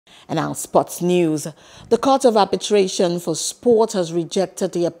And now sports news. The Court of Arbitration for Sport has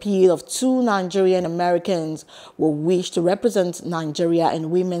rejected the appeal of two Nigerian-Americans who wish to represent Nigeria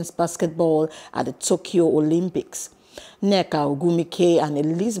in women's basketball at the Tokyo Olympics. Nneka Ogumike and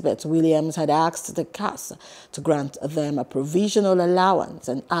Elizabeth Williams had asked the CAS to grant them a provisional allowance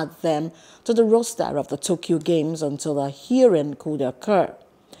and add them to the roster of the Tokyo Games until a hearing could occur.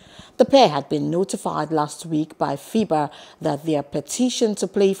 The pair had been notified last week by FIBA that their petition to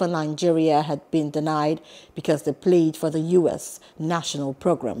play for Nigeria had been denied because they played for the U.S. national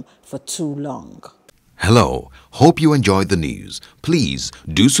program for too long. Hello, hope you enjoyed the news. Please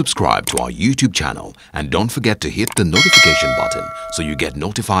do subscribe to our YouTube channel and don't forget to hit the notification button so you get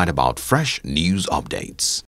notified about fresh news updates.